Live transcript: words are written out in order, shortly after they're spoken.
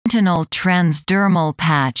Fentanyl transdermal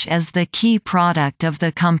patch as the key product of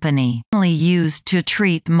the company, used to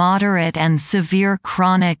treat moderate and severe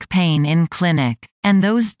chronic pain in clinic, and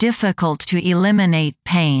those difficult to eliminate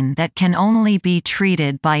pain that can only be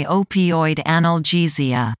treated by opioid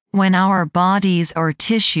analgesia. When our bodies or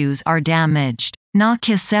tissues are damaged,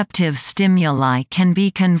 nociceptive stimuli can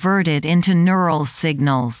be converted into neural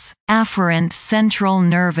signals, afferent central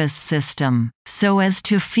nervous system, so as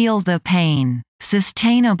to feel the pain.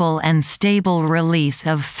 Sustainable and stable release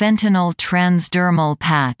of fentanyl transdermal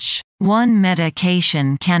patch. One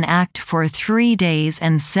medication can act for 3 days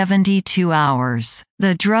and 72 hours.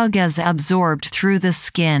 The drug is absorbed through the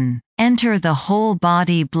skin, enter the whole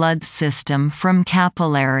body blood system from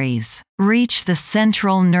capillaries, reach the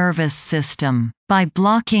central nervous system. By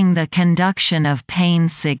blocking the conduction of pain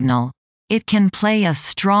signal, it can play a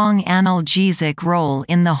strong analgesic role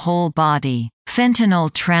in the whole body. Fentanyl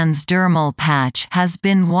transdermal patch has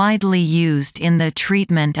been widely used in the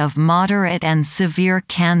treatment of moderate and severe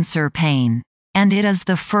cancer pain, and it is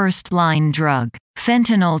the first-line drug.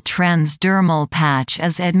 Fentanyl transdermal patch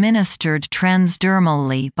is administered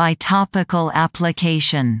transdermally by topical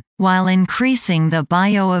application. While increasing the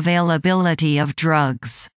bioavailability of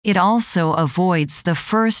drugs, it also avoids the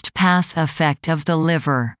first-pass effect of the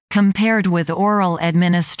liver. Compared with oral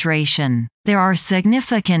administration, there are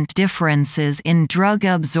significant differences in drug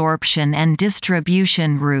absorption and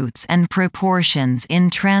distribution routes and proportions in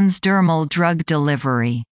transdermal drug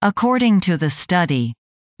delivery. According to the study,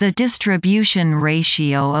 the distribution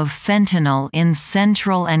ratio of fentanyl in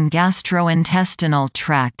central and gastrointestinal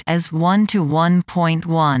tract is 1 to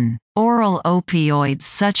 1.1. Oral opioids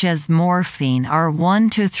such as morphine are 1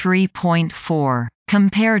 to 3.4.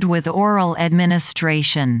 Compared with oral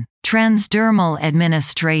administration, transdermal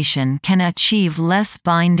administration can achieve less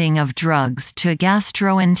binding of drugs to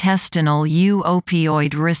gastrointestinal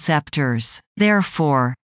opioid receptors.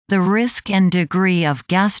 Therefore, the risk and degree of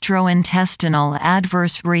gastrointestinal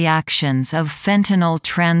adverse reactions of fentanyl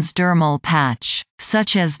transdermal patch,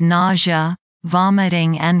 such as nausea,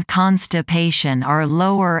 vomiting and constipation, are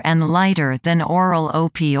lower and lighter than oral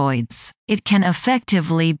opioids. It can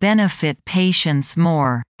effectively benefit patients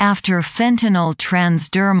more. After fentanyl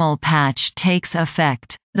transdermal patch takes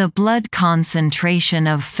effect, the blood concentration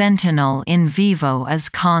of fentanyl in vivo is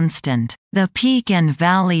constant. The peak and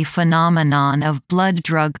valley phenomenon of blood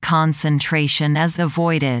drug concentration is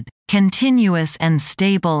avoided. Continuous and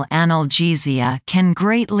stable analgesia can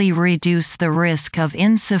greatly reduce the risk of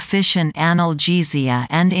insufficient analgesia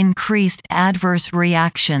and increased adverse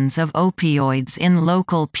reactions of opioids in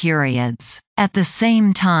local periods. At the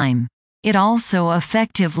same time, it also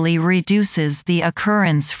effectively reduces the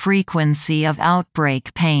occurrence frequency of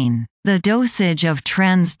outbreak pain. The dosage of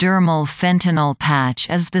transdermal fentanyl patch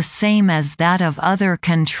is the same as that of other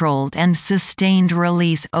controlled and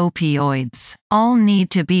sustained-release opioids. All need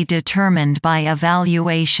to be determined by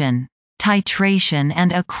evaluation, titration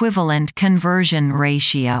and equivalent conversion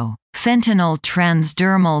ratio. Fentanyl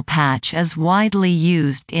transdermal patch is widely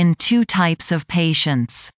used in 2 types of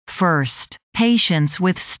patients. First, patients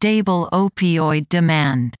with stable opioid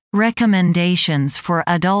demand. Recommendations for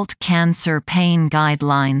adult cancer pain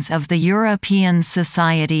guidelines of the European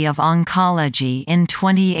Society of Oncology in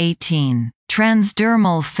 2018.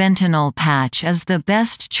 Transdermal fentanyl patch is the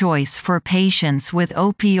best choice for patients with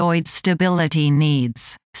opioid stability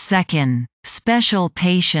needs. Second, special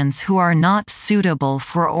patients who are not suitable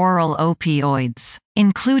for oral opioids,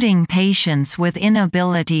 including patients with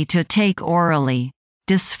inability to take orally,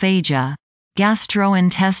 dysphagia,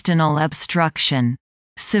 gastrointestinal obstruction,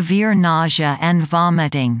 severe nausea and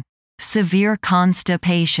vomiting, severe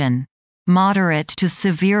constipation, moderate to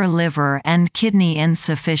severe liver and kidney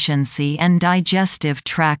insufficiency and digestive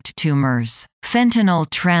tract tumors. Fentanyl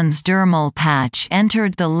transdermal patch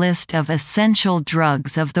entered the list of essential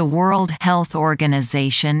drugs of the World Health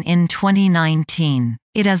Organization in 2019.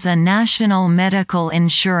 It is a national medical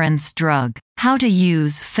insurance drug. How to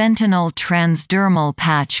use fentanyl transdermal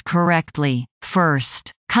patch correctly.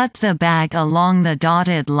 First, cut the bag along the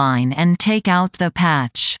dotted line and take out the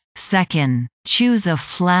patch. Second, choose a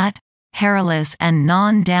flat, hairless and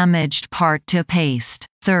non-damaged part to paste.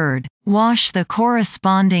 Third, wash the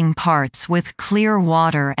corresponding parts with clear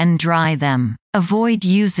water and dry them. Avoid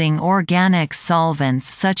using organic solvents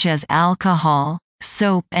such as alcohol,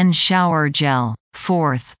 soap and shower gel.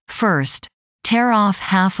 Fourth, first, tear off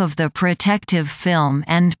half of the protective film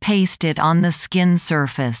and paste it on the skin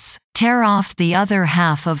surface. Tear off the other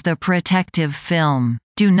half of the protective film.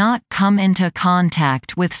 Do not come into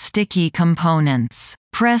contact with sticky components.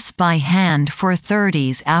 Press by hand for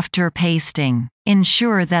 30s after pasting.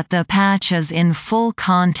 Ensure that the patch is in full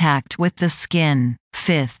contact with the skin.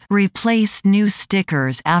 5th, replace new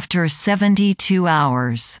stickers after 72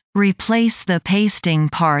 hours. Replace the pasting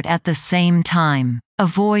part at the same time.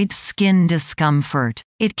 Avoid skin discomfort.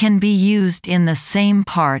 It can be used in the same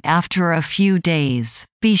part after a few days.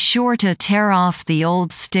 Be sure to tear off the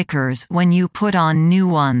old stickers when you put on new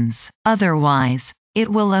ones. Otherwise, it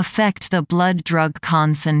will affect the blood drug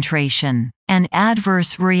concentration, and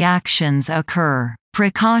adverse reactions occur.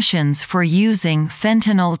 Precautions for using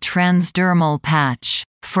fentanyl transdermal patch.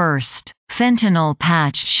 First, fentanyl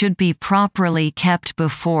patch should be properly kept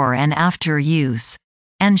before and after use,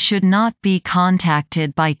 and should not be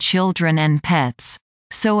contacted by children and pets,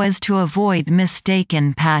 so as to avoid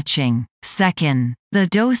mistaken patching. Second, the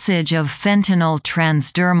dosage of fentanyl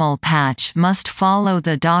transdermal patch must follow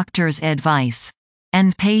the doctor's advice,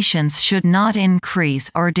 and patients should not increase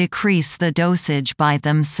or decrease the dosage by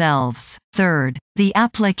themselves. Third, the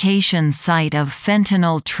application site of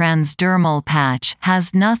fentanyl transdermal patch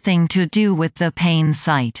has nothing to do with the pain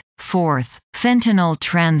site. Fourth, fentanyl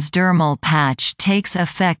transdermal patch takes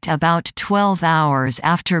effect about 12 hours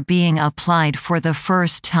after being applied for the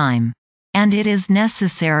first time, and it is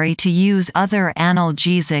necessary to use other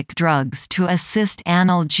analgesic drugs to assist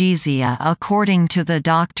analgesia according to the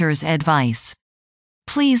doctor's advice.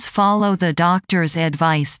 Please follow the doctor's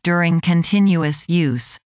advice during continuous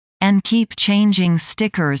use, and keep changing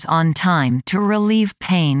stickers on time to relieve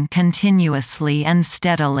pain continuously and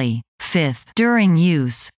steadily. Fifth, during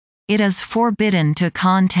use, it is forbidden to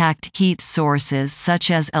contact heat sources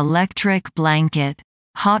such as electric blanket,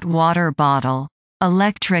 hot water bottle,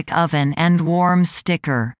 electric oven and warm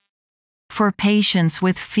sticker. For patients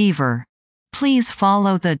with fever, please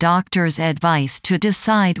follow the doctor's advice to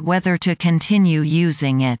decide whether to continue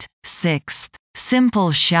using it. Sixth,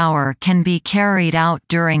 simple shower can be carried out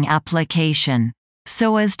during application,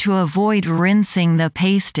 so as to avoid rinsing the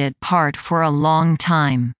pasted part for a long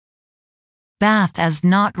time. Bath is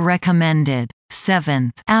not recommended.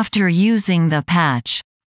 Seventh, after using the patch,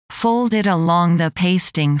 fold it along the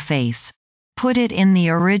pasting face. Put it in the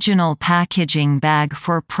original packaging bag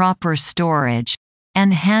for proper storage,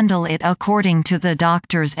 and handle it according to the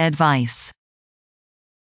doctor's advice.